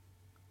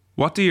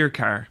What do your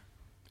car,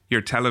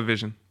 your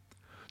television,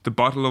 the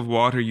bottle of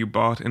water you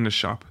bought in the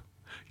shop,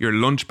 your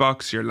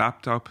lunchbox, your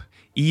laptop,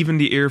 even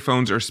the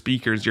earphones or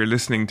speakers you're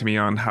listening to me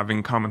on have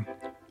in common?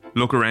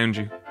 Look around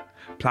you.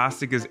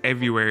 Plastic is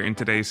everywhere in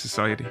today's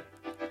society.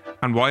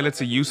 And while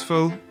it's a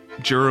useful,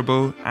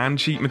 durable and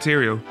cheap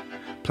material,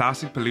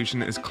 plastic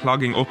pollution is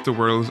clogging up the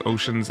world's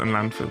oceans and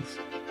landfills.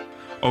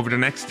 Over the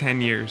next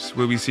 10 years,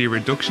 will we see a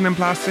reduction in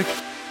plastic,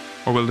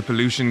 or will the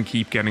pollution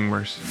keep getting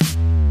worse?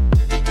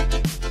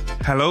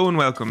 Hello and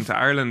welcome to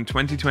Ireland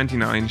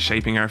 2029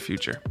 Shaping Our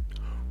Future.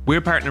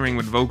 We're partnering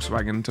with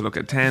Volkswagen to look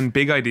at 10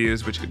 big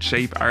ideas which could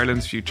shape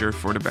Ireland's future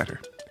for the better.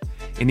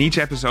 In each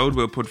episode,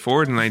 we'll put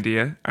forward an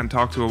idea and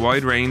talk to a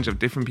wide range of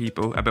different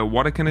people about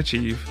what it can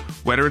achieve,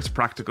 whether it's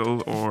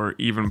practical or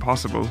even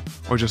possible,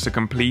 or just a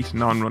complete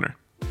non-runner.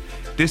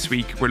 This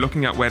week, we're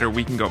looking at whether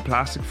we can go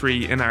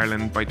plastic-free in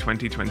Ireland by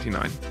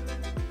 2029.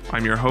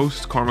 I'm your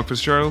host, Cormac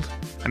Fitzgerald,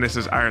 and this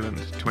is Ireland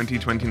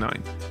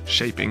 2029,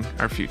 Shaping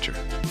Our Future.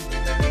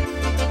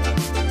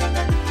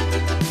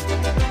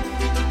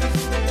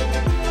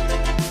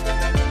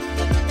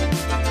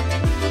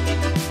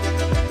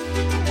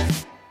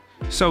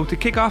 So, to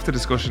kick off the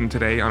discussion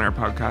today on our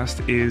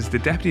podcast is the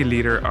Deputy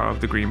Leader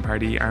of the Green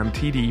Party and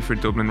TD for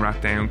Dublin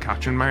Rathdown,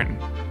 Catherine Martin.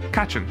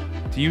 Catherine,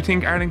 do you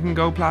think Ireland can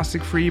go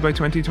plastic-free by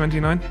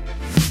 2029?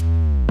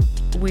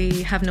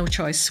 We have no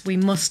choice. We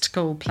must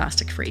go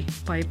plastic free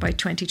by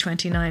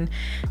 2029.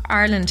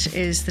 Ireland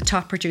is the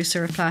top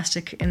producer of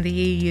plastic in the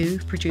EU,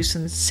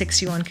 producing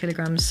 61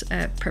 kilograms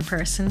per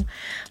person.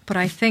 But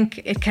I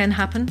think it can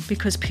happen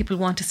because people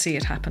want to see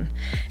it happen.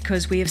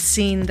 Because we have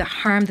seen the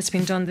harm that's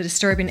been done, the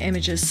disturbing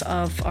images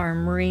of our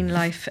marine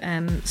life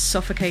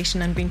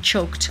suffocation and being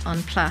choked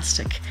on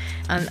plastic.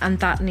 And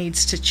that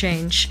needs to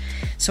change.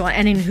 So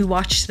anyone who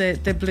watched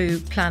the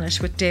Blue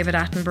Planet with David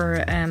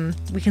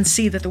Attenborough, we can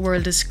see that the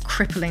world is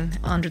crippling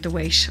under the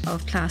weight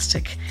of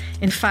plastic.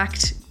 In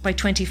fact, by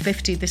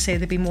 2050, they say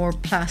there'll be more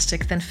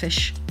plastic than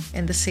fish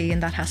in the sea,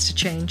 and that has to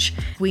change.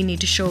 We need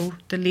to show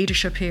the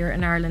leadership here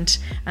in Ireland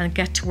and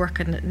get to work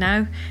on it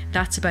now.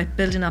 That's about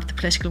building up the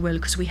political will,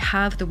 because we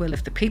have the will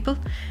of the people,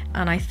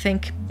 and I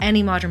think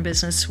any modern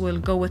business will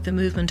go with the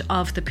movement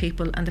of the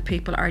people, and the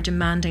people are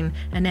demanding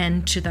an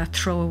end to that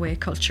throwaway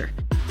culture.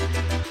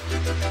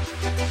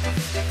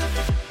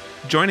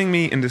 Joining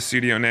me in the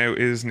studio now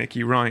is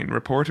Nikki Ryan,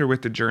 reporter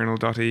with the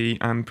Journal.ie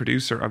and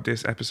producer of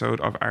this episode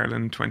of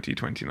Ireland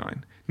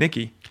 2029.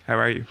 Nikki, how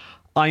are you?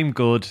 I'm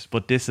good,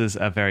 but this is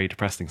a very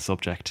depressing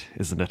subject,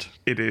 isn't it?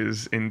 It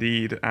is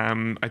indeed.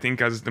 I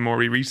think as the more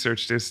we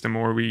research this, the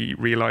more we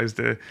realise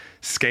the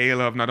scale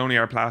of not only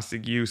our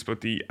plastic use, but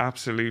the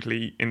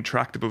absolutely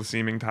intractable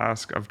seeming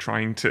task of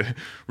trying to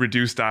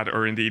reduce that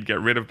or indeed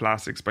get rid of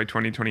plastics by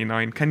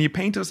 2029. Can you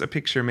paint us a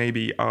picture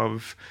maybe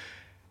of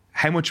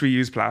how much we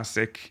use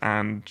plastic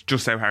and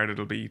just how hard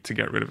it'll be to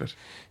get rid of it?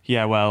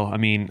 Yeah, well, I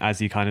mean,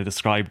 as you kind of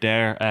described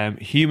there,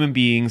 human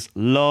beings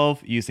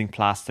love using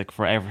plastic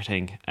for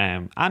everything.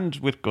 And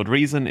with good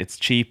reason. It's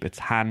cheap, it's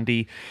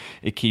handy,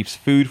 it keeps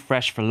food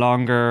fresh for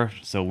longer,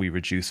 so we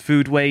reduce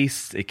food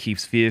waste, it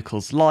keeps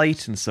vehicles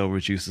light and so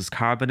reduces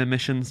carbon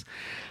emissions.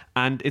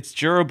 And it's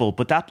durable,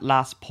 but that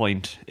last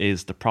point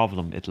is the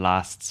problem. It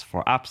lasts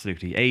for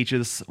absolutely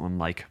ages,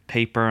 unlike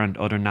paper and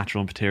other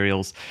natural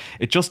materials.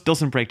 It just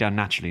doesn't break down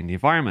naturally in the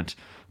environment.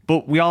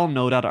 But we all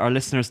know that. Our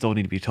listeners don't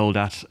need to be told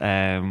that.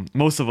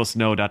 Most of us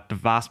know that the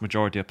vast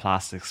majority of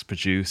plastics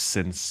produced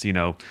since, the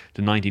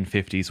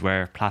 1950s,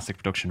 where plastic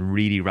production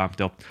really ramped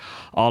up,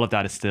 all of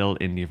that is still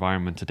in the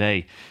environment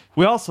today.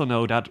 We also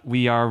know that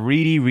we are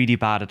really, really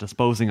bad at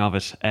disposing of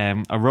it.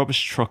 A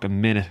rubbish truck a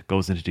minute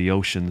goes into the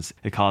oceans.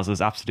 It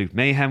causes absolute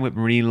mayhem with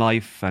marine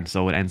life, and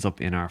so it ends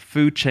up in our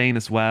food chain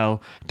as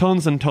well.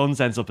 Tons and tons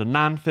ends up in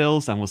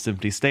landfills and will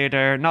simply stay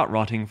there, not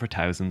rotting for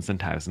thousands and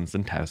thousands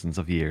and thousands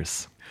of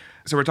years.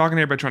 So we're talking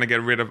here about trying to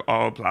get rid of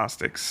all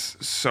plastics.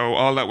 So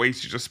all that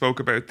waste you just spoke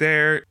about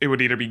there, it would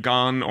either be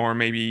gone or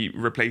maybe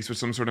replaced with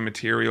some sort of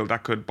material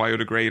that could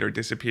biodegrade or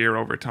disappear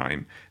over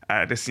time.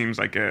 This seems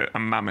like a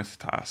mammoth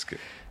task.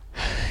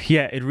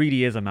 Yeah, it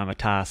really is a mammoth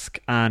task,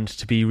 and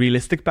to be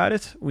realistic about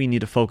it, we need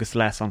to focus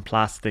less on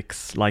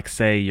plastics like,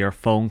 say, your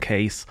phone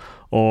case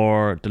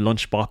or the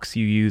lunchbox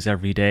you use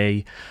every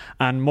day,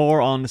 and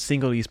more on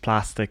single-use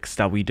plastics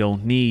that we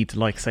don't need,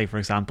 like, say, for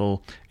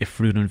example, if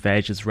fruit and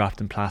veg is wrapped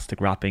in plastic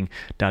wrapping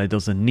that it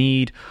doesn't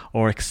need,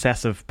 or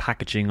excessive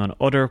packaging on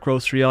other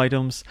grocery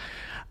items,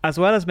 as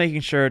well as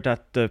making sure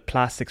that the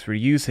plastics we're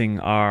using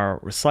are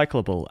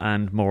recyclable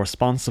and more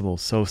responsible.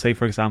 So say,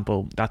 for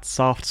example, that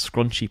soft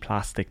scrunchy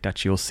plastic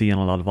that you'll see in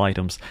a lot of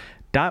items,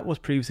 that was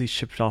previously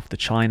shipped off to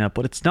China,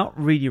 but it's not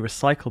really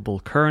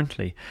recyclable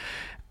currently.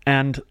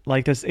 And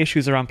there's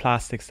issues around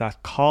plastics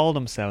that call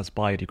themselves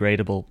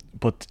biodegradable,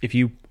 but if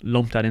you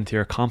lump that into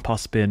your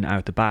compost bin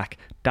out the back,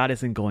 that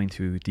isn't going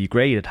to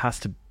degrade. It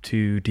has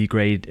to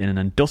degrade in an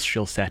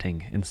industrial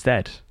setting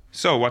instead.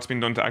 So what's been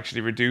done to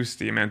actually reduce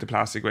the amount of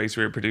plastic waste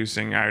we're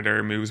producing? Are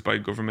there moves by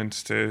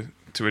governments to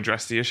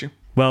address the issue?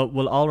 Well,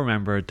 we'll all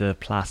remember the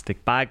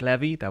plastic bag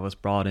levy that was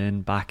brought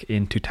in back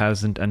in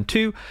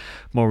 2002.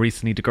 More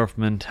recently, the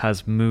government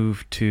has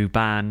moved to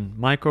ban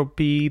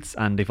microbeads,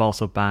 and they've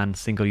also banned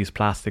single-use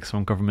plastics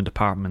from government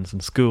departments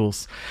and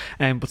schools.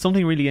 But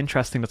something really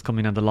interesting that's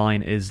coming down the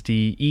line is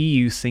the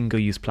EU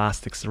Single-Use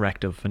Plastics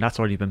Directive, and that's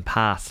already been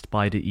passed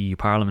by the EU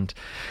Parliament.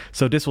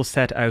 So this will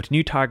set out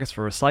new targets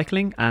for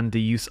recycling and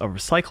the use of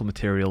recycled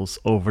materials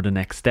over the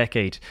next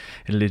decade.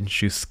 It'll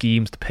introduce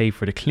schemes to pay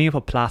for the cleanup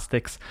of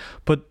plastics,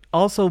 but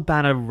also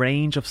ban a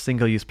range of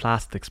single-use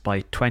plastics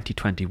by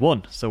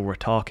 2021. So we're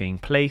talking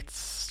plates,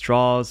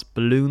 straws,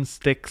 balloon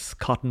sticks,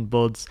 cotton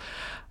buds,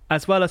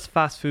 as well as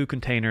fast food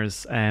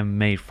containers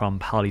made from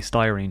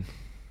polystyrene.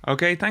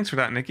 Okay, thanks for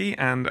that, Nikki.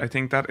 And I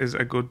think that is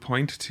a good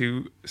point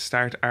to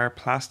start our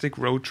plastic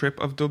road trip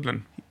of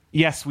Dublin.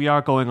 Yes, we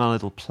are going on a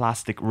little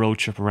plastic road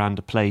trip around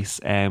the place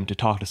to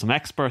talk to some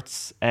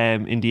experts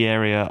in the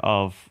area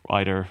of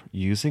either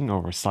using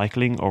or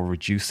recycling or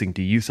reducing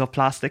the use of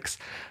plastics.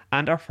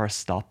 And our first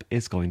stop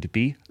is going to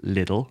be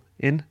Lidl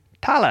in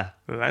Tallaght.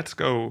 Let's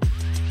go.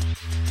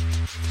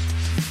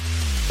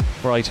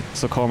 Right,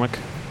 so Cormac,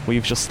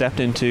 we've just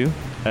stepped into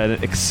an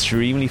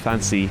extremely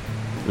fancy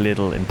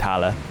Lidl in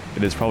Tallaght.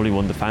 It is probably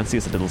one of the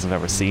fanciest Lidls I've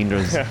ever seen.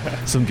 There's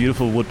some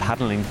beautiful wood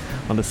panelling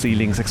on the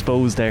ceilings,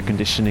 exposed air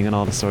conditioning and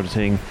all this sort of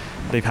thing.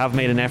 They have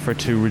made an effort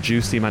to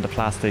reduce the amount of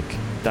plastic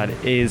that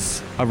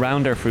is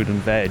around their fruit and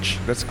veg.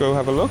 Let's go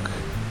have a look.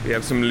 We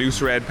have some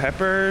loose red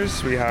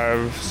peppers. We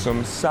have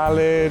some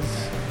salad.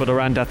 But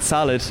around that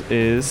salad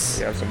is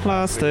some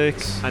plastic.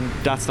 plastics. And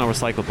that's not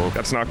recyclable.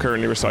 That's not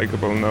currently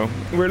recyclable, no.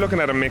 We're looking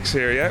at a mix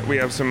here, yeah. We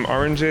have some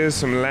oranges,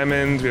 some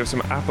lemons, we have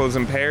some apples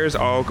and pears,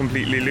 all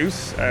completely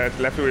loose. To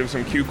the left we have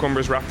some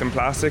cucumbers wrapped in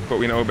plastic, but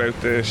we know about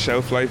the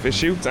shelf life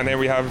issue. And then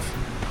we have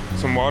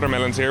some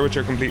watermelons here, which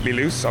are completely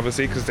loose,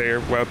 obviously, because they are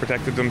well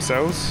protected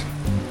themselves.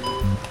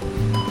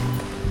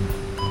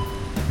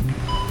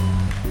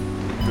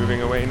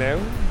 Moving away now.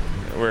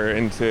 We're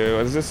into,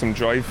 what is this, some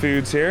dry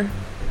foods here.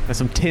 There's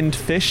some tinned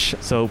fish,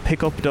 so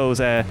pick up those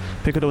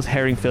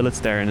herring fillets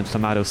there in a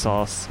tomato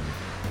sauce.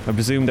 I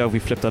presume that if we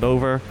flip that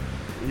over,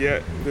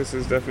 yeah, this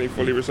is definitely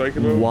fully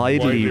recyclable.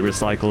 Widely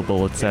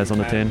recyclable, it says on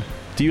the tin.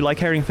 Do you like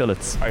herring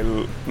fillets? I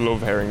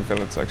love herring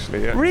fillets,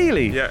 actually, yeah.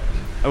 Really? Yeah.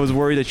 I was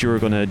worried that you were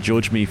going to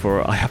judge me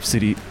for I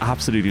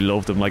absolutely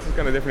love them. Like, it's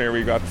kind of different here.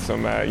 We got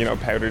some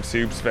powdered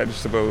soups,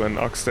 vegetable and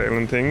oxtail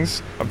and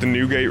things of the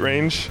Newgate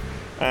range.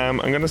 I'm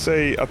going to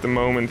say at the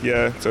moment,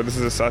 yeah, so this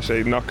is a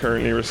sachet not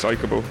currently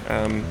recyclable.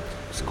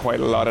 There's quite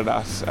a lot of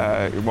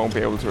that. We won't be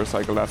able to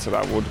recycle that, so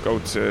that would go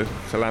to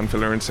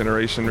landfill or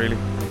incineration, really.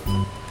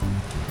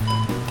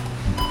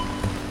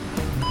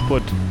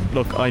 But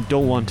look, I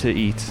don't want to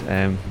eat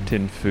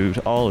tinned food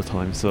all the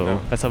time, so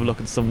No. Let's have a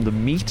look at some of the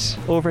meat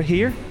over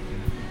here.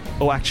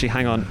 Oh, actually,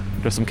 hang on.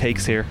 There's some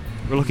cakes here.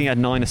 We're looking at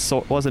 9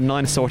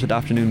 assorted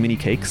afternoon mini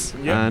cakes.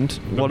 Yeah, and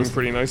what looking is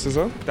pretty nice as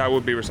well. That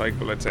would be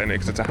recyclable, I'd say,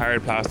 because it's a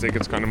hard plastic.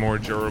 It's kind of more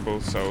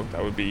durable, so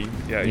that would be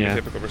your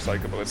typical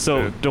recyclable.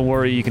 So don't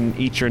worry, you can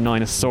eat your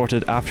 9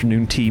 assorted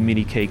afternoon tea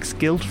mini cakes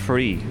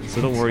guilt-free.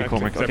 So don't worry,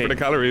 Cormac. Except for the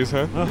calories,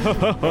 huh?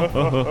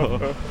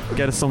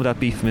 Get us some of that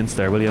beef mince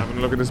there, will you? Having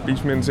a look at this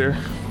beef mince here.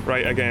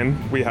 Right, again,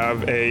 we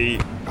have a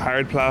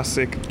hard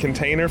plastic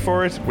container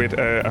for it with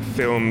a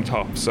film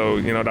top. So,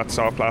 that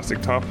soft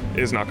plastic top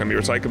is not going to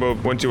be recyclable.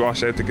 Once you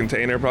wash out the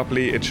container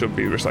properly, it should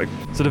be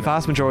recycled. So the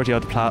vast majority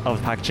of the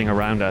packaging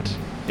around that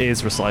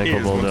is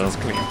recyclable, though. It's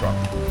clean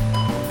properly.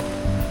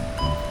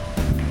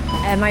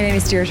 My name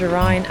is Deirdre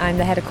Ryan. I'm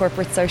the Head of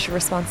Corporate Social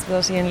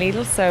Responsibility in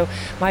Lidl. So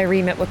my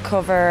remit would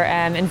cover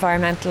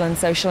environmental and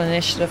social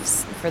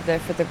initiatives for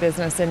the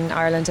business in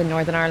Ireland and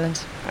Northern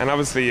Ireland. And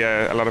obviously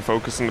a lot of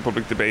focus in the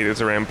public debate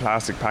is around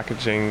plastic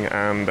packaging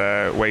and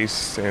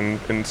waste in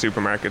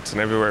supermarkets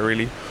and everywhere,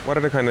 really. What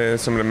are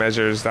some of the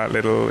measures that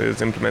Lidl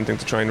is implementing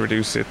to try and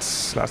reduce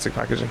its plastic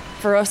packaging?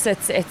 For us,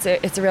 it's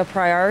a real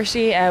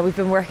priority. We've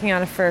been working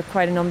on it for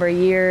quite a number of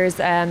years,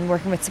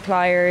 working with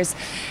suppliers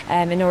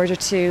in order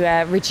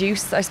to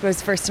reduce, I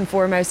suppose, first and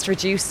foremost,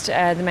 reduce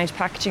the amount of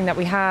packaging that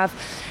we have.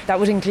 That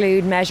would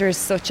include measures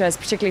such as,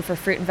 particularly for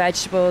fruit and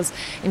vegetables,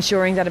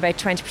 ensuring that about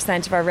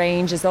 20% of our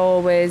range is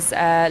always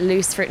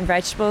loose fruit and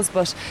vegetables.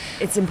 But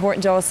it's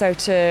important also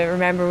to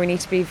remember we need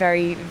to be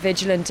very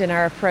vigilant in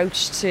our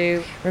approach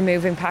to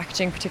removing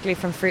packaging, particularly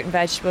from fruit and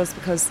vegetables,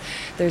 because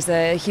there's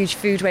a huge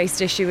food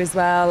waste issue as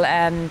well.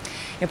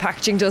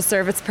 Packaging does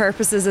serve its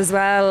purposes as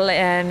well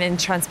in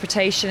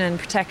transportation and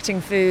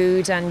protecting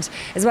food, and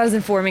as well as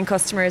informing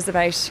customers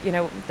about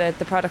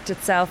the product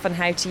itself and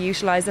how to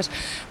utilise it.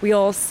 We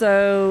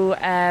also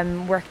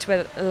worked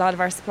with a lot of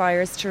our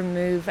suppliers to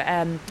remove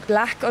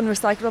black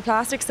unrecyclable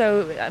plastic. So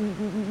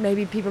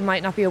maybe people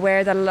might not be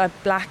aware that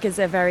black is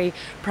a very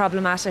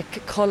problematic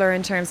colour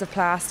in terms of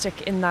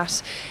plastic, in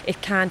that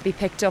it can't be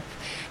picked up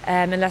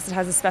unless it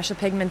has a special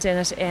pigment in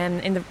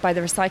it by the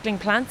recycling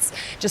plants.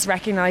 Just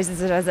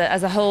recognises it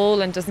as a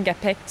whole and doesn't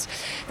get picked.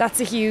 That's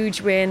a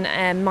huge win.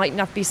 Might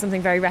not be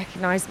something very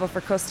recognisable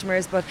for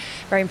customers, but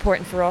very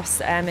important for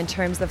us in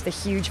terms of the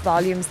huge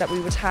volumes that we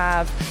would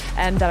have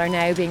that are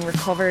now being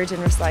recovered in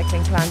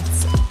recycling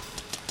plants.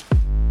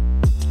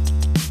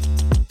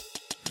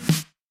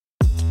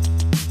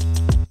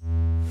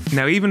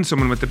 Now, even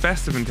someone with the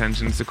best of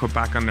intentions to cut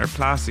back on their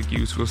plastic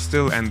use will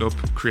still end up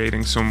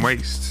creating some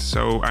waste.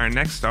 So our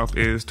next stop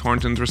is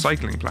Thornton's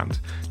recycling plant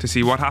to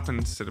see what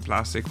happens to the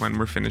plastic when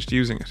we're finished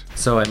using it.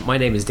 So my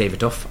name is David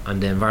Duff.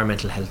 I'm the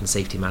Environmental Health and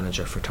Safety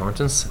Manager for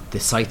Thornton's. The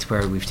site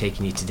where we've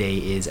taken you today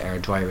is our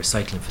dry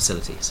recycling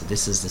facility. So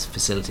this is this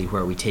facility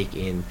where we take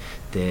in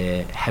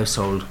the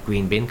household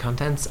green bin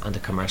contents and the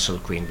commercial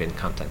green bin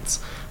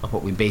contents. And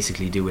what we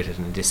basically do with it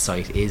in this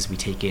site is we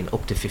take in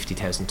up to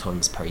 50,000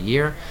 tonnes per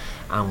year,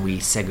 and we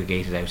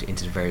segregate it out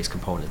into the various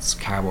components: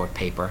 cardboard,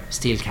 paper,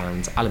 steel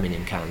cans,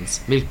 aluminium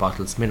cans, milk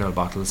bottles, mineral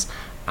bottles,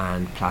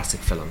 and plastic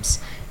films,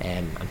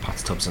 and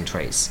pots, tubs and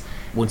trays.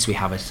 Once we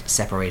have it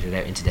separated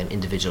out into them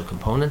individual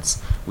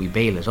components, we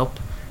bale it up,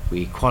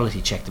 we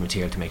quality check the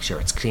material to make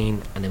sure it's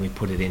clean, and then we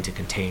put it into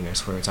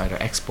containers where it's either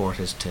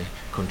exported to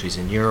countries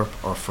in Europe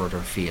or further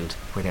afield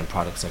where then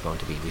products are going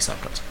to be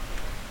recycled.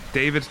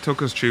 David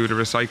took us through the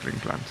recycling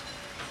plant.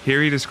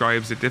 Here he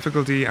describes the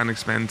difficulty and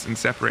expense in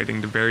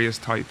separating the various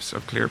types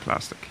of clear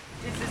plastic.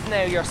 This is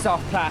now your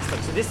soft plastic.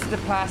 So this is the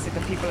plastic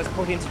that people have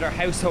put into their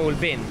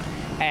household bin.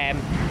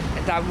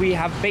 That we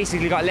have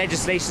basically got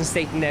legislation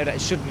stating now that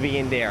it shouldn't be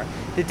in there.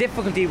 The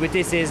difficulty with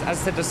this is,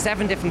 as I said, there's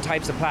 7 different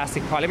types of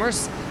plastic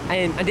polymers,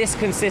 and this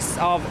consists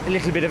of a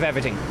little bit of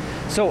everything.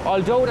 So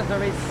although that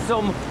there is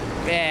some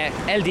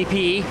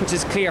LDPE, which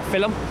is clear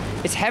film,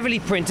 it's heavily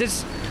printed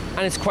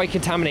and it's quite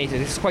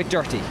contaminated, it's quite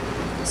dirty.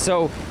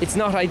 So it's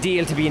not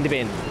ideal to be in the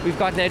bin. We've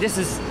got now, this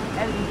is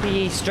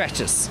LDPE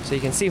stretches. So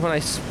you can see when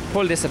I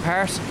pull this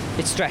apart,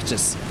 it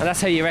stretches. And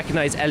that's how you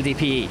recognise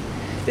LDPE.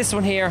 This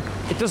one here,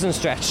 it doesn't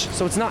stretch.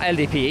 So it's not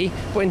LDPE,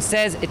 but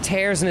instead it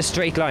tears in a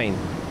straight line.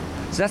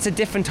 So that's a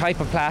different type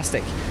of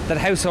plastic that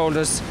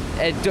householders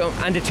do,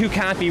 and the two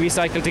can't be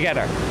recycled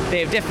together.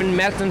 They have different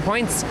melting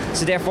points,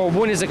 so therefore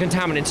one is a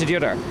contaminant to the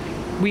other.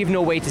 We have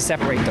no way to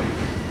separate them.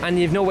 And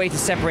you have no way to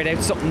separate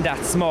out something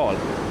that small.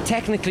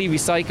 Technically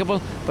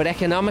recyclable, but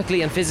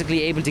economically and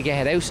physically able to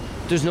get it out,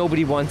 there's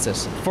nobody wants it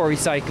for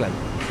recycling.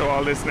 So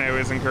all this now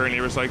isn't currently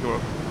recyclable?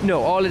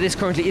 No, all of this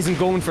currently isn't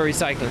going for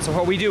recycling. So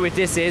what we do with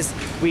this is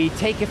we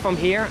take it from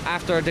here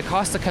after the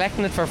cost of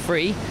collecting it for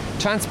free,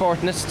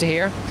 transporting it to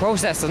here,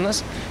 processing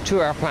it to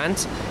our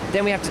plant.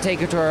 Then we have to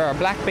take it to our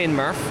black bin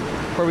MRF,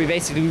 where we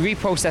basically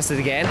reprocess it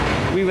again.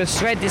 We will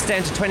shred this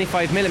down to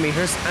 25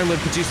 millimeters and we'll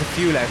produce a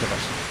fuel out of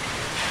it.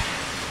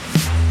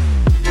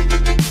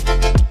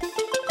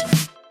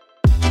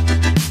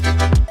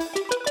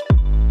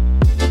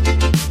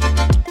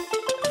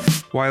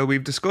 While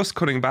we've discussed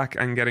cutting back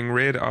and getting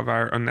rid of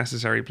our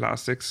unnecessary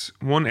plastics,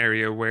 one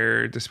area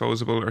where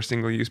disposable or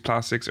single-use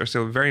plastics are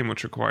still very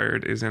much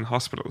required is in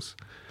hospitals.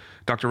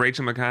 Dr.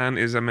 Rachel McCann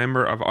is a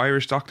member of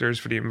Irish Doctors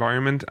for the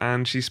Environment,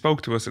 and she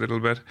spoke to us a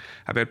little bit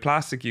about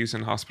plastic use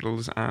in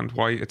hospitals and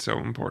why it's so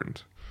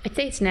important. I'd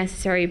say it's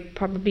necessary,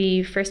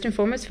 probably first and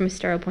foremost from a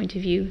sterile point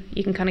of view.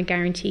 You can kind of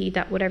guarantee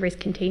that whatever is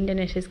contained in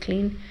it is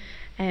clean.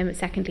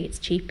 Secondly, it's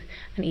cheap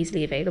and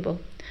easily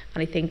available.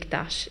 And I think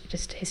that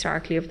just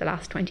historically over the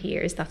last 20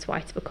 years, that's why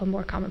it's become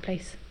more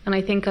commonplace. And I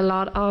think a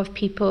lot of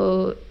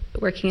people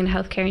working in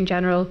healthcare in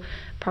general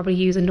probably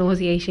use a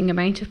nauseating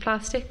amount of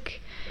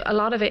plastic. A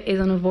lot of it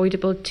is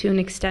unavoidable to an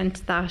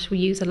extent that we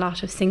use a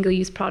lot of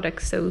single-use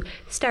products, so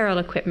sterile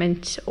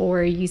equipment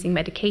or using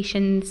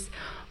medications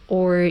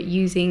or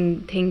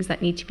using things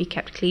that need to be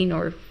kept clean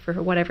or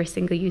for whatever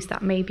single use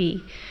that may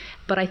be.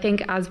 But I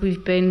think as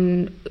we've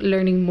been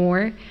learning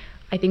more,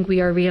 I think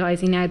we are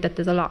realising now that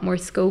there's a lot more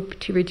scope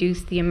to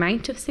reduce the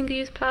amount of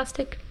single-use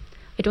plastic.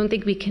 I don't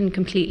think we can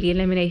completely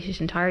eliminate it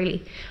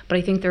entirely, but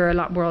I think there are a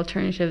lot more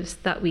alternatives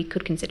that we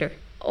could consider.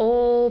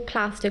 All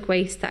plastic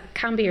waste that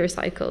can be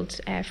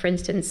recycled, for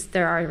instance,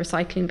 there are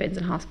recycling bins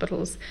in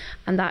hospitals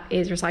and that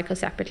is recycled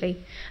separately.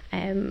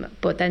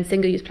 But then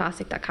single-use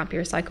plastic that can't be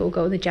recycled will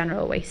go in the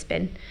general waste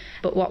bin.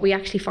 But what we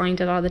actually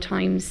find a lot of the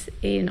times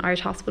in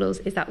Irish hospitals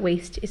is that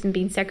waste isn't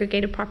being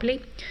segregated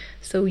properly.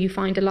 So you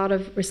find a lot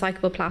of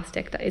recyclable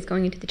plastic that is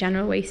going into the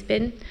general waste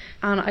bin.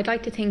 And I'd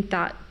like to think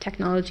that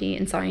technology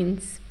and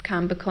science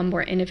can become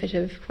more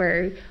innovative,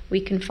 where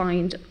we can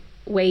find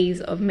ways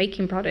of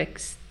making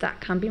products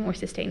that can be more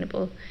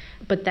sustainable,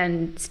 but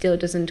then still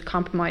doesn't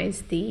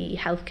compromise the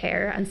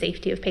healthcare and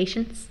safety of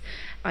patients.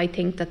 I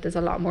think that there's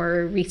a lot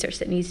more research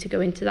that needs to go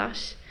into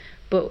that,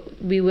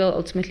 but we will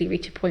ultimately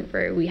reach a point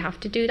where we have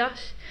to do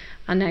that,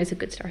 and now is a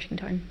good starting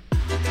time.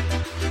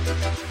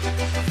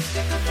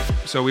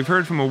 So we've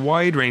heard from a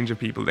wide range of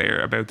people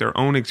there about their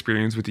own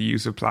experience with the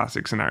use of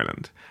plastics in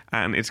Ireland.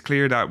 And it's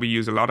clear that we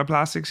use a lot of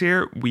plastics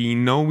here. We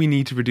know we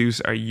need to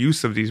reduce our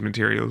use of these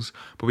materials,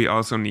 but we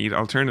also need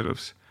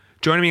alternatives.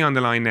 Joining me on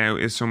the line now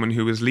is someone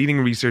who is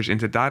leading research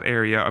into that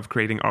area of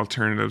creating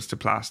alternatives to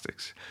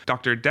plastics.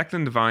 Dr.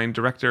 Declan Devine,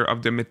 Director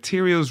of the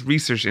Materials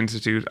Research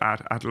Institute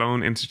at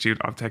Athlone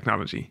Institute of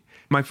Technology.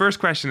 My first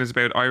question is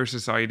about Irish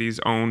society's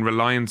own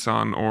reliance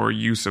on or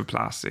use of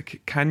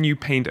plastic. Can you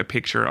paint a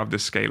picture of the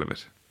scale of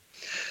it?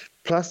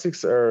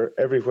 Plastics are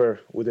everywhere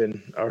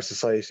within our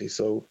society.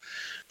 So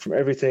from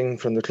everything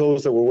from the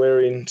clothes that we're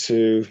wearing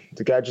to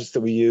the gadgets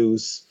that we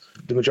use,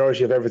 the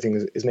majority of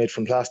everything is made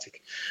from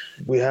plastic.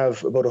 We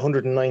have about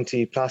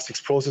 190 plastics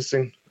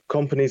processing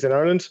companies in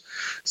Ireland.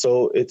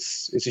 So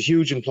it's a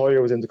huge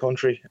employer within the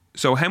country.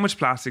 So how much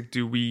plastic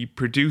do we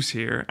produce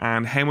here,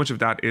 and how much of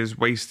that is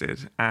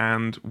wasted,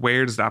 and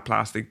where does that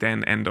plastic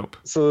then end up?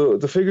 So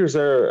the figures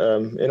are,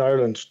 in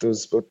Ireland,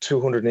 there's about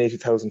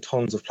 280,000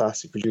 tonnes of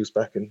plastic produced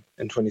back in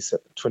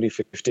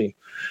 2015.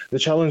 The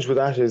challenge with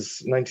that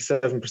is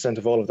 97%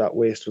 of all of that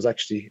waste was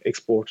actually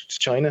exported to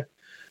China.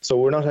 So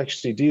we're not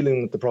actually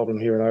dealing with the problem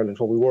here in Ireland.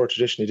 What we were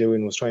traditionally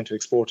doing was trying to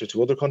export it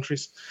to other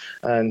countries,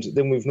 and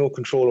then we've no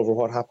control over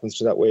what happens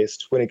to that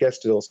waste when it gets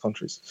to those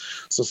countries.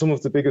 So some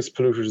of the biggest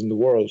polluters in the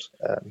world,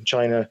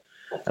 China,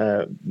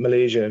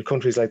 Malaysia and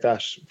countries like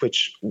that,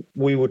 which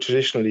we would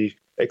traditionally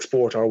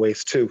export our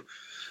waste to.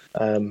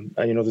 And,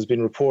 there's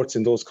been reports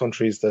in those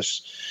countries that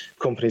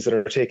companies that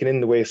are taking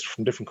in the waste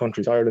from different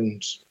countries,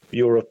 Ireland,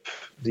 Europe,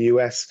 the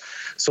US,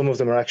 some of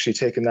them are actually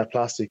taking that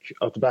plastic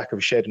out the back of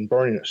a shed and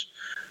burning it,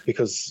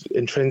 because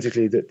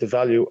intrinsically the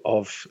value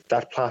of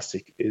that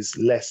plastic is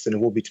less than it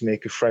would be to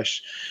make a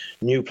fresh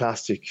new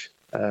plastic.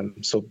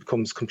 So it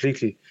becomes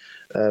completely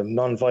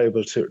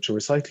non-viable to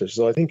recycle it.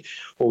 So I think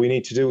what we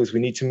need to do is we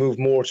need to move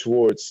more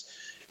towards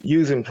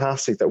using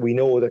plastic that we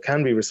know that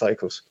can be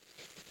recycled.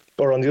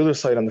 Or on the other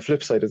side, on the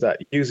flip side of that,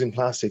 using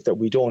plastic that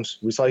we don't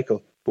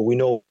recycle, but we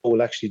know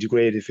will actually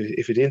degrade if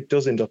it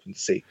does end up in the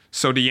sea.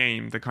 So the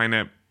aim, the kind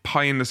of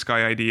pie in the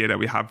sky idea that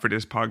we have for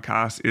this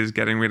podcast is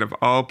getting rid of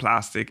all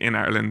plastic in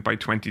Ireland by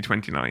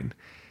 2029.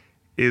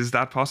 Is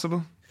that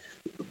possible?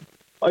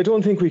 I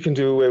don't think we can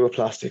do away with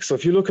plastic. So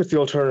if you look at the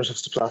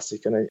alternatives to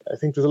plastic, and I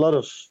think there's a lot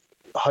of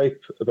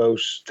hype about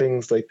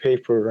things like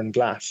paper and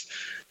glass,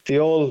 they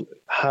all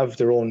have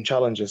their own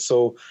challenges.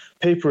 So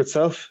paper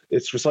itself,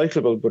 it's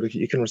recyclable, but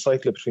you can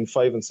recycle it between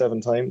 5 and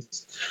 7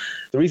 times.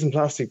 The reason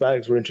plastic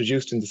bags were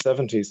introduced in the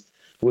 70s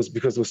was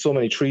because there were so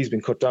many trees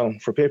being cut down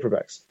for paper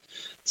bags.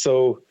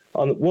 So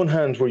on one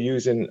hand, we're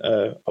using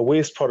a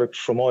waste product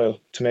from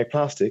oil to make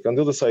plastic. On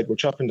the other side, we're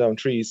chopping down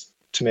trees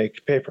to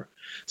make paper.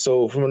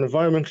 So from an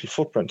environmental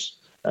footprint,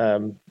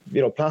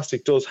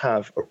 plastic does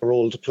have a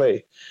role to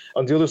play.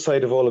 On the other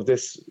side of all of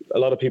this, a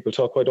lot of people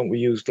talk, why don't we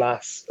use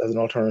glass as an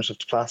alternative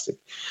to plastic?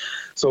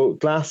 So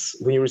glass,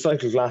 when you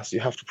recycle glass, you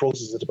have to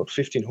process it about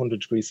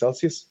 1500 degrees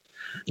Celsius.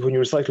 When you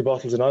recycle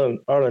bottles in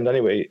Ireland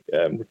anyway,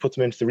 we put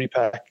them into the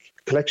repack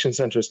collection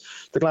centres,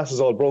 the glass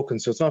is all broken.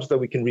 So it's not that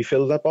we can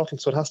refill that bottle,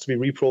 so it has to be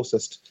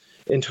reprocessed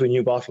into a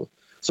new bottle.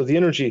 So the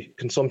energy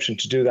consumption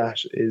to do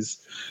that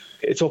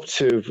it's up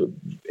to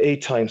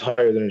 8 times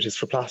higher than it is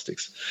for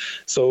plastics.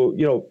 So,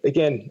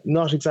 again,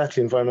 not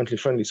exactly environmentally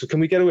friendly. So can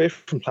we get away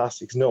from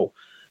plastics? No.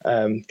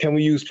 Can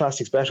we use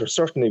plastics better?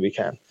 Certainly we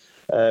can.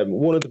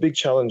 One of the big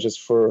challenges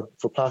for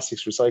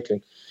plastics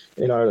recycling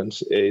in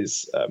Ireland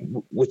is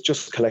with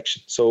just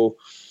collection. So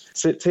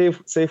say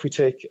if we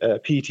take a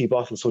PET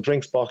bottle, so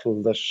drinks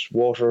bottle that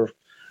water,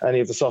 any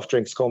of the soft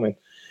drinks come in,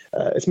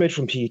 it's made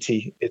from PET.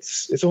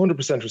 It's 100%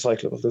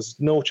 recyclable. There's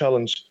no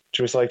challenge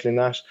to recycling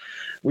that.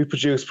 We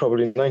produce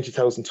probably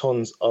 90,000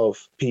 tonnes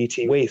of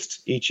PET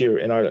waste each year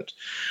in Ireland.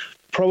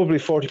 Probably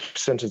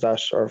 40% of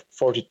that, or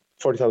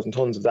 40,000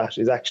 tonnes of that,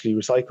 is actually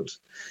recycled.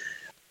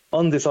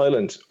 On this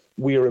island,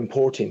 we are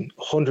importing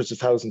hundreds of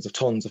thousands of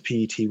tonnes of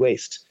PET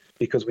waste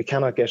because we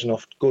cannot get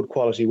enough good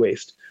quality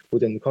waste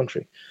within the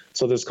country.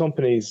 So there's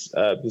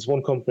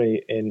one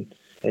company in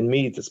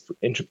Meath that's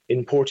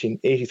importing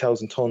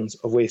 80,000 tonnes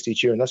of waste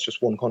each year, and that's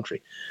just one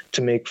country,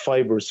 to make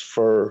fibres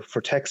for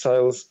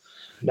textiles,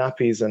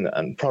 nappies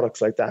and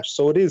products like that.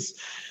 So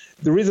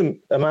there is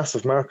a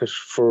massive market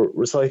for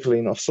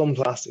recycling of some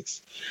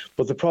plastics.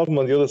 But the problem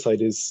on the other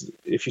side is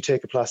if you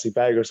take a plastic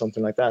bag or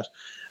something like that,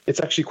 it's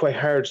actually quite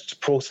hard to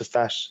process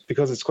that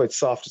because it's quite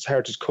soft. It's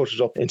hard to cut it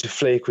up into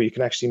flake where you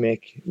can actually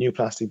make new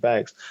plastic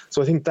bags.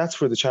 So I think that's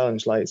where the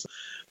challenge lies.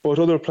 But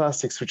other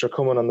plastics which are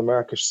coming on the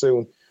market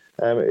soon,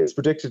 it's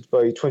predicted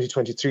by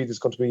 2023 there's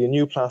going to be a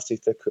new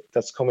plastic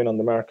that's coming on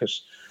the market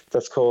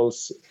that's called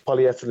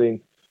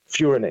polyethylene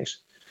furanate.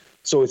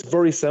 So it's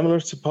very similar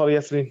to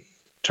polyethylene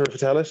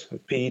terephthalate,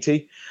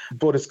 PET,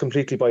 but it's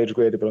completely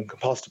biodegradable and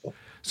compostable.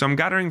 So I'm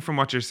gathering from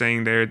what you're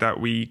saying there that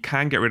we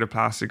can get rid of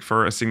plastic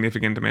for a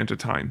significant amount of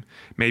time,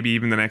 maybe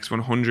even the next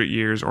 100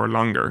 years or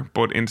longer,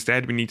 but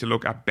instead we need to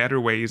look at better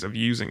ways of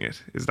using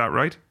it. Is that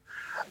right?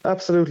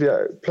 Absolutely.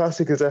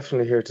 Plastic is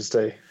definitely here to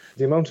stay.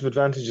 The amount of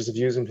advantages of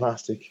using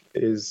plastic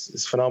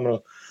is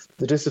phenomenal.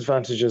 The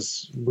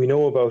disadvantages we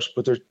know about,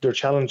 but they're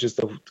challenges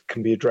that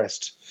can be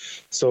addressed.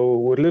 So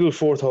with a little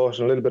forethought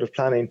and a little bit of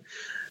planning,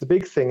 the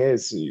big thing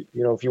is,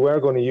 if you are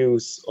going to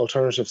use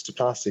alternatives to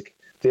plastic,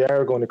 they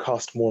are going to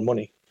cost more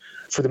money.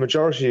 For the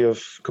majority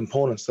of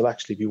components, they'll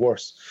actually be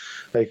worse.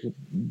 Like,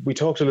 we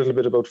talked a little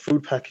bit about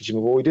food packaging,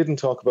 but what we didn't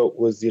talk about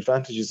was the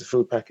advantages of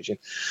food packaging.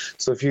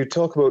 So if you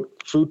talk about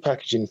food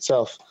packaging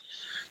itself,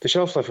 the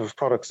shelf life of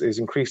products is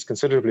increased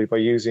considerably by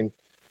using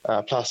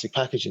plastic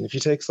packaging. If you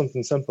take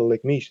something simple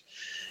like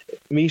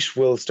meat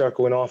will start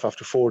going off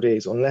after 4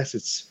 days unless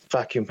it's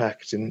vacuum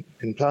packed in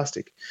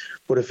plastic.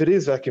 But if it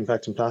is vacuum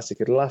packed in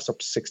plastic, it'll last up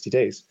to 60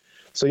 days.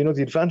 So,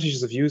 the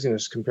advantages of using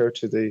it compared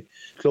to the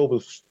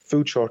global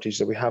food shortage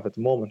that we have at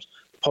the moment.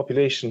 The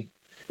population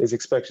is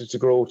expected to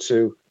grow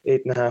to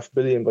 8.5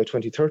 billion by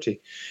 2030.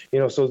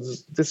 So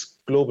this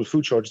global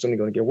food shortage is only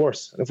going to get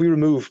worse. And if we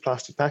remove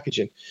plastic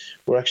packaging,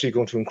 we're actually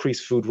going to increase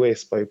food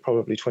waste by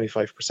probably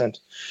 25%.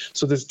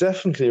 So there's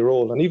definitely a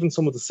role. And even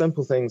some of the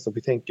simple things that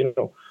we think,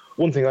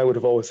 one thing I would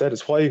have always said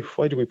is why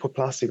do we put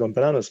plastic on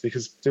bananas?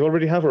 Because they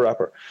already have a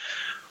wrapper.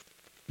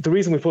 The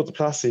reason we put the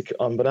plastic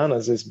on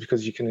bananas is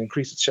because you can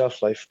increase its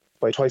shelf life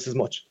by twice as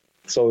much.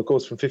 So it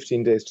goes from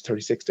 15 days to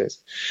 36 days.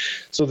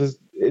 So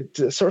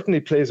it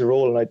certainly plays a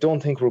role, and I don't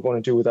think we're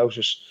going to do without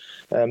it.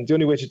 The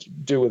only way to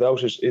do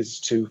without it is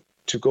to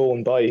go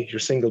and buy your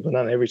single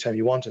banana every time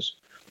you want it.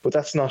 But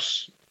that's not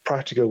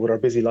practical with our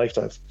busy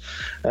lifestyles.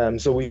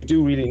 So we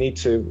do really need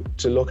to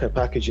look at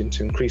packaging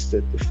to increase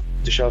the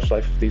shelf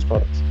life of these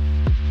products.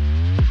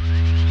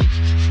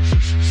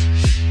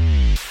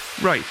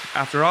 Right,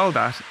 after all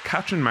that,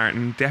 Catherine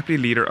Martin,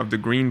 Deputy Leader of the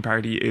Green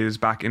Party, is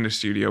back in the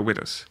studio with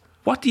us.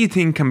 What do you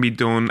think can be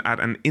done at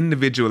an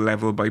individual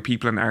level by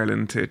people in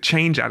Ireland to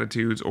change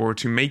attitudes or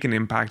to make an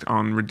impact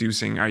on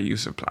reducing our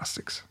use of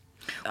plastics?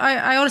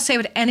 I always say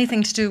with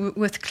anything to do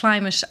with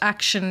climate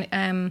action,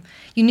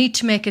 you need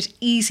to make it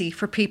easy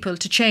for people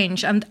to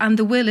change, and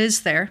the will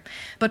is there.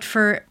 But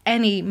for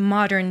any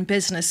modern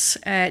business,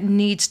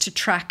 needs to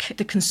track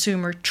the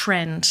consumer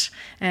trend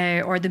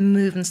or the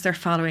movements they're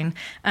following.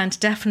 And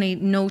definitely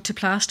no to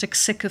plastic,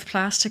 sick of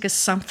plastic is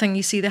something,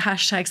 you see the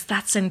hashtags,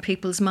 that's in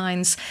people's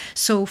minds.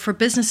 So for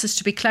businesses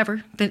to be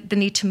clever, they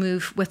need to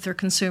move with their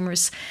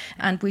consumers,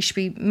 and we should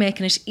be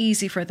making it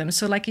easy for them.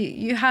 So like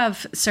you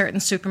have certain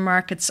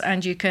supermarkets,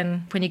 and you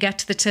can, when you get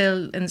to the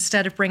till,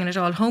 instead of bringing it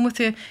all home with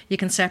you, you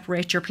can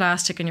separate your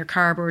plastic and your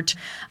cardboard.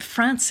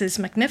 France is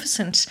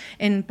magnificent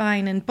in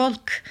buying in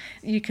bulk.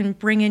 You can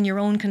bring in your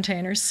own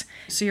containers.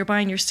 So you're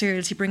buying your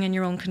cereals, you bring in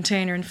your own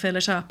container and fill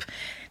it up.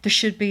 There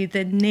should be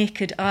the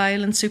naked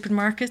aisle in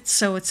supermarkets,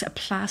 so it's a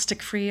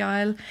plastic-free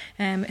aisle.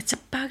 It's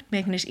about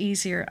making it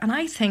easier. And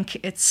I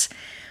think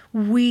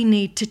we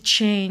need to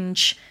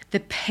change the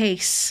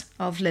pace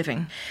of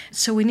living.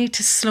 So we need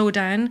to slow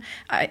down,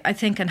 I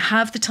think, and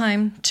have the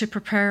time to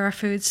prepare our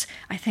foods.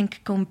 I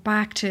think going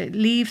back to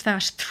leave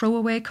that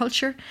throwaway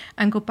culture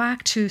and go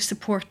back to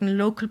supporting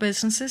local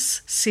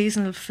businesses,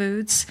 seasonal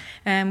foods,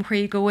 where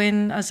you go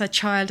in. As a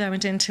child,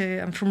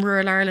 I'm from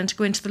rural Ireland, to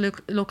go into the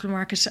local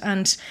market,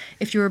 and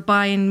if you were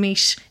buying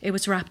meat, it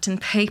was wrapped in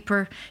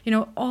paper.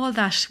 All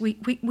that. We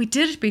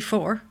did it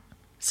before.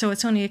 So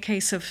it's only a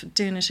case of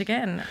doing it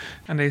again.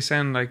 And they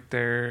sound like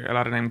a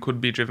lot of them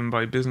could be driven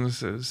by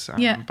businesses,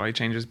 by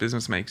changes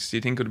business makes. Do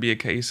you think it would be a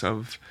case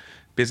of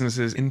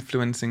businesses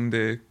influencing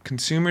the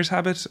consumer's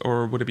habit,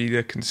 or would it be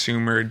the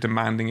consumer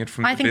demanding it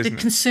from the business? I think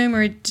the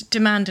consumer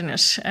demanding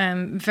it,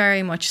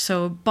 very much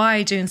so,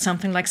 by doing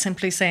something like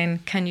simply saying,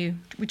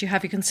 would you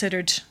have you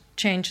considered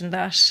changing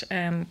that?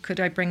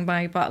 Could I bring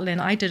my bottle in?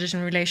 I did it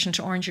in relation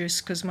to orange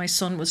juice because my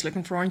son was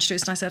looking for orange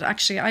juice, and I said,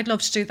 actually, I'd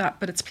love to do that,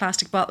 but it's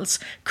plastic bottles.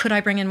 Could I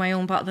bring in my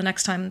own bottle the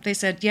next time? They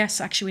said, yes,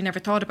 actually, we never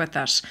thought about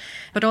that.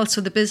 But also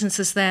the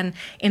businesses then,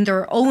 in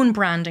their own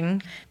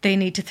branding, they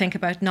need to think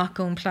about not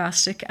going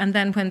plastic. And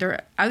then when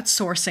they're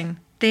outsourcing,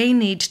 they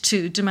need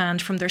to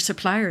demand from their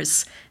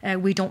suppliers,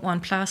 we don't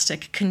want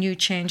plastic. Can you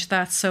change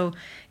that? So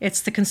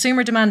it's the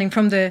consumer demanding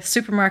from the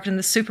supermarket, and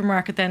the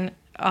supermarket then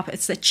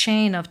it's the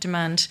chain of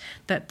demand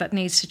that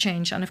needs to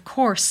change. And of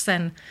course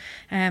then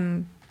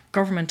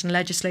government and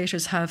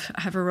legislators have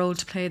a role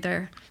to play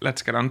there.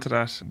 Let's get on to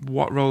that.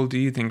 What role do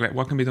you think,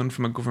 what can be done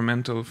from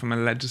a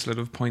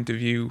legislative point of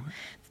view?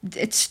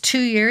 It's 2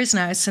 years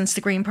now since the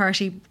Green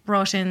Party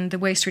brought in the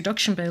Waste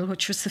Reduction Bill,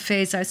 which was to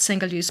phase out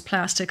single-use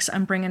plastics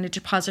and bring in a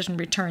deposit and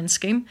return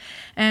scheme.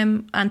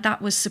 And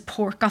that was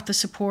got the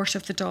support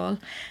of the Dáil.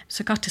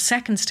 So it got to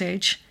second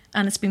stage,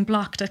 and it's been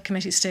blocked at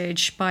committee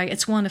stage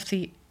it's one of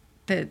the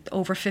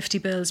over 50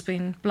 bills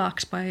being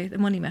blocked by the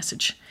money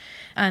message.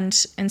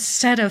 And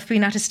instead of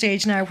being at a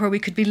stage now where we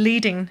could be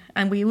leading,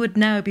 and we would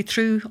now be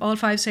through all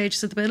 5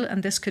 stages of the bill,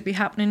 and this could be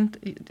happening,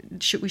 we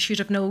should be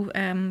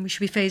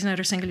phasing out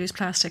our single-use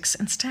plastics.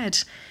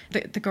 Instead,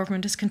 the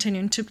government is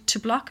continuing to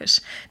block it.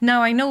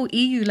 Now, I know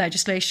EU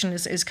legislation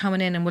is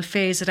coming in and will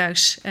phase it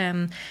out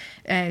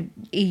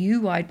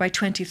EU-wide by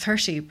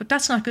 2030. But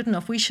that's not good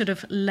enough. We should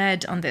have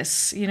led on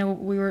this.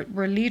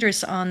 We're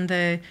leaders on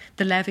the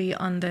levy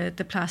on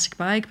the plastic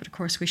bag, but of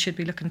course we should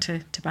be looking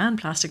to ban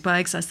plastic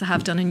bags, as they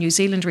have done in New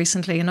Zealand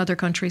recently and other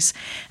countries.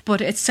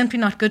 But it's simply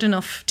not good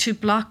enough to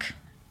block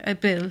a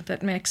bill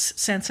that makes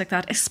sense like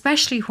that,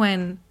 especially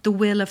when the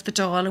will of the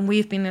Dáil, and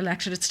we've been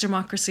elected, it's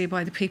democracy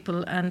by the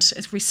people, and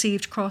it's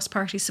received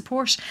cross-party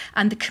support,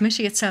 and the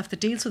committee itself that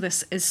deals with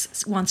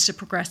this wants to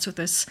progress with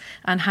this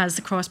and has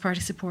the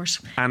cross-party support.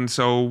 And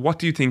so what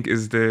do you think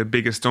is the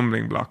biggest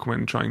stumbling block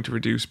when trying to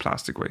reduce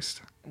plastic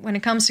waste? When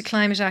it comes to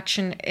climate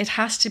action, it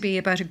has to be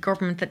about a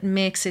government that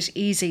makes it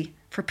easy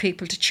for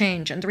people to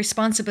change, and the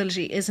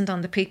responsibility isn't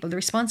on the people, the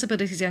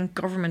responsibility is on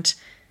government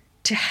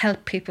to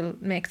help people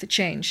make the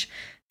change.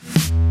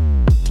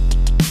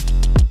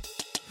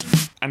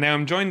 And now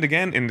I'm joined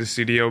again in the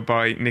studio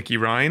by Nikki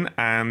Ryan,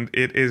 and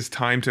it is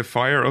time to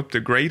fire up the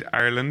Great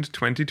Ireland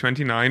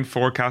 2029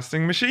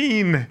 forecasting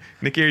machine.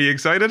 Nikki, are you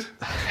excited?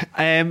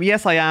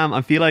 Yes, I am.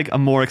 I feel like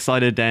I'm more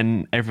excited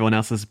than everyone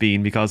else has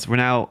been, because we're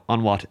now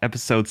on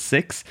episode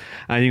 6.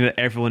 And I think that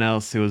everyone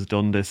else who has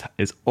done this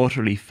is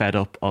utterly fed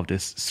up of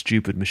this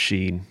stupid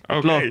machine.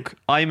 Okay. Look,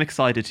 I'm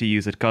excited to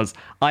use it because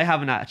I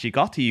haven't actually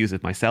got to use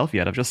it myself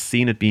yet. I've just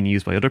seen it being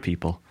used by other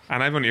people.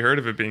 And I've only heard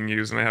of it being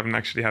used, and I haven't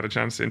actually had a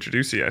chance to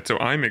introduce it yet, so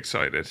I'm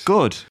excited.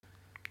 Good. Do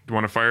you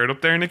want to fire it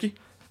up there, Nikki?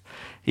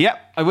 Yeah,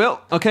 I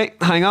will. Okay,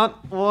 hang on.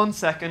 1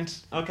 second.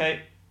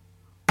 Okay.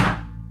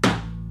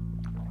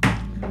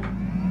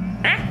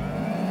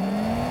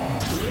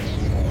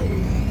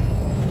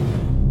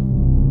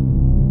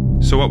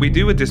 So what we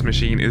do with this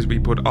machine is we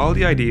put all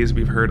the ideas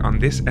we've heard on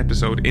this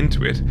episode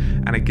into it,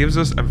 and it gives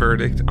us a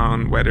verdict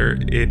on whether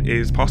it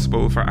is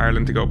possible for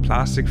Ireland to go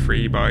plastic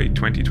free by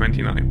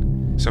 2029.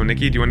 So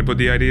Nikki, do you want to put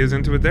the ideas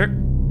into it there?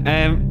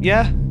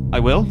 Yeah, I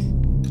will.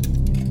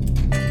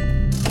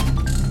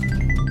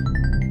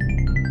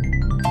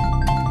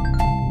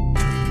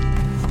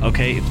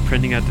 Okay, it's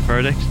printing out the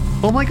verdict.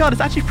 Oh my god,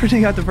 it's actually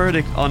printing out the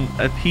verdict on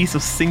a piece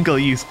of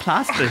single-use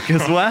plastic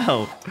as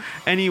well.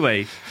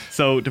 Anyway,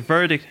 so the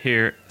verdict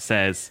here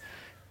says,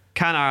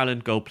 can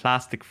Ireland go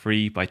plastic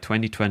free by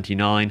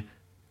 2029?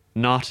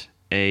 Not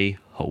a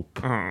hope.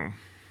 Oh.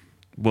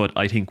 But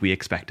I think we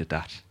expected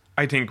that.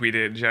 I think we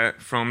did, yeah.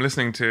 From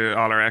listening to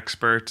all our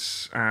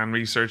experts and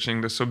researching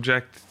the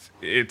subject,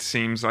 it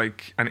seems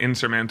like an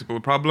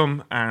insurmountable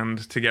problem,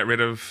 and to get rid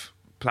of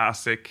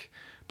plastic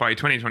by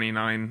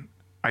 2029,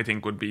 I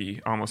think would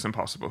be almost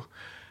impossible.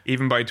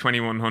 Even by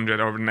 2100,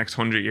 over the next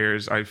 100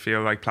 years, I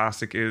feel like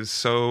plastic is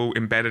so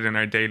embedded in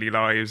our daily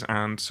lives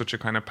and such a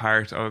kind of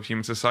part of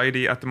human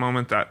society at the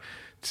moment that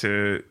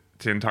to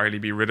entirely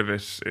be rid of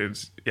it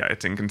is,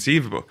 it's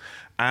inconceivable.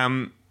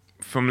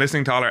 From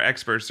listening to all our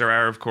experts, there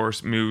are, of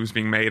course, moves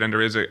being made, and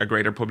there is a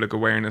greater public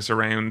awareness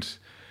around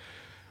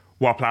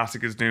what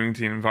plastic is doing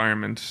to the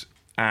environment.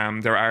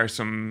 There are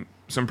some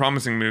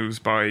promising moves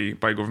by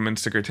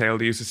governments to curtail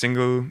the use of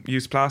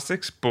single-use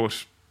plastics,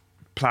 but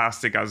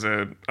plastic as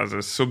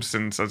a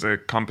substance, as a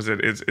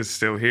composite, is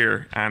still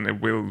here, and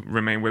it will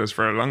remain with us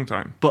for a long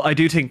time. But I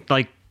do think,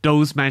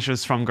 those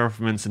measures from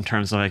governments in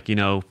terms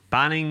of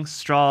banning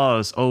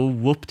straws, oh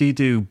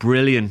whoop-de-doo,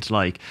 brilliant,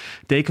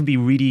 they can be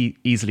really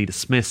easily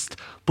dismissed,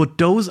 but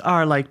those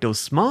are those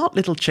small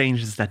little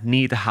changes that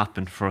need to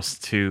happen for us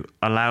to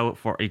allow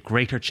for a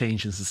greater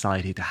change in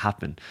society to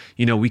happen.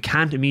 We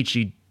can't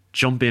immediately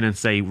jump in and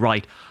say,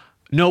 right,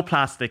 no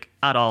plastic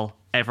at all,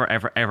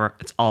 ever,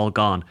 it's all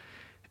gone.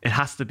 It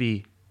has to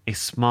be a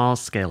small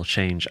scale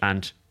change,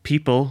 and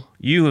people,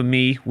 you and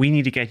me, we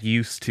need to get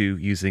used to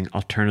using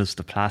alternatives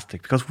to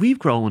plastic, because we've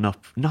grown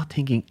up not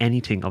thinking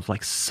anything of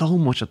so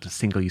much of the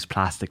single-use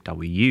plastic that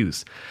we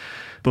use.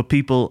 But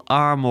people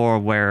are more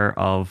aware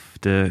of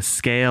the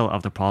scale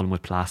of the problem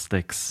with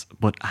plastics,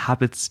 but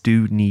habits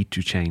do need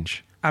to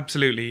change.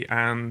 Absolutely,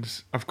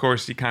 and of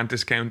course you can't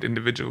discount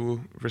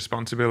individual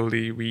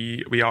responsibility.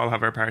 We all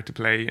have our part to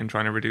play in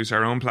trying to reduce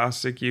our own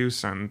plastic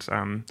use and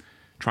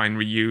try and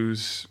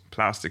reuse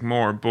plastic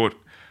more, but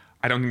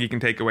I don't think you can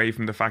take away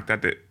from the fact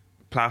that the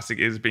plastic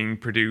is being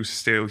produced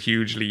still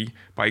hugely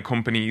by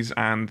companies,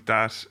 and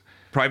that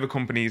private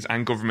companies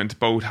and government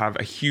both have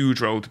a huge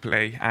role to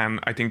play. And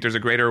I think there's a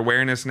greater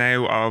awareness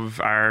now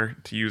of our,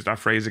 to use that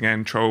phrase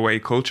again, throwaway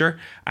culture.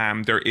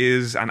 There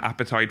is an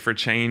appetite for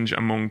change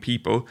among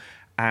people,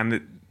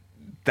 and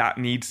that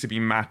needs to be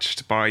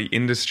matched by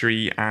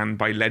industry and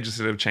by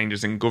legislative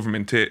changes in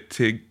government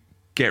to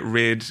get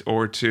rid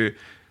or to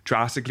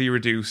drastically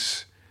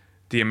reduce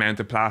the amount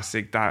of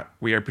plastic that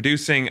we are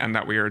producing and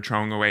that we are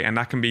throwing away. And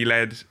that can be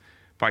led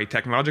by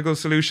technological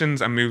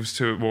solutions and moves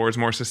towards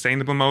more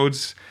sustainable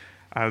modes,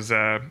 as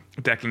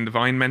Declan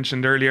Devine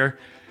mentioned earlier.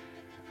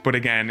 But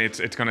again, it's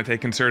going to take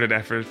concerted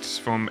efforts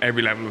from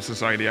every level of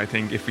society, I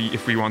think, if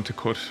we want to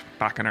cut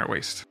back on our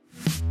waste.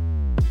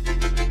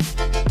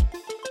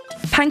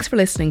 Thanks for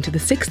listening to the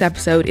 6th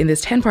episode in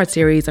this 10-part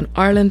series on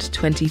Ireland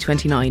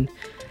 2029.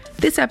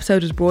 This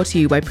episode was brought to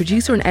you by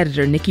producer and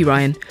editor Nikki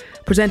Ryan,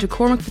 presenter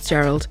Cormac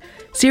Fitzgerald,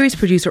 series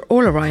producer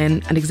Orla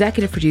Ryan, and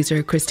executive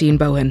producer Christine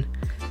Bowen.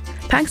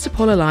 Thanks to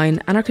Paula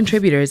Line and our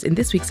contributors in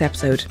this week's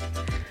episode.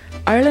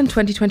 Ireland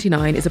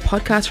 2029 is a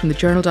podcast from the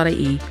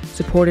Journal.ie,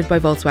 supported by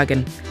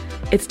Volkswagen.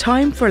 It's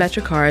time for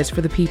electric cars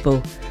for the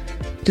people.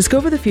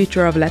 Discover the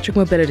future of electric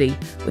mobility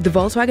with the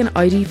Volkswagen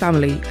ID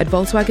family at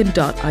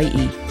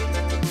Volkswagen.ie.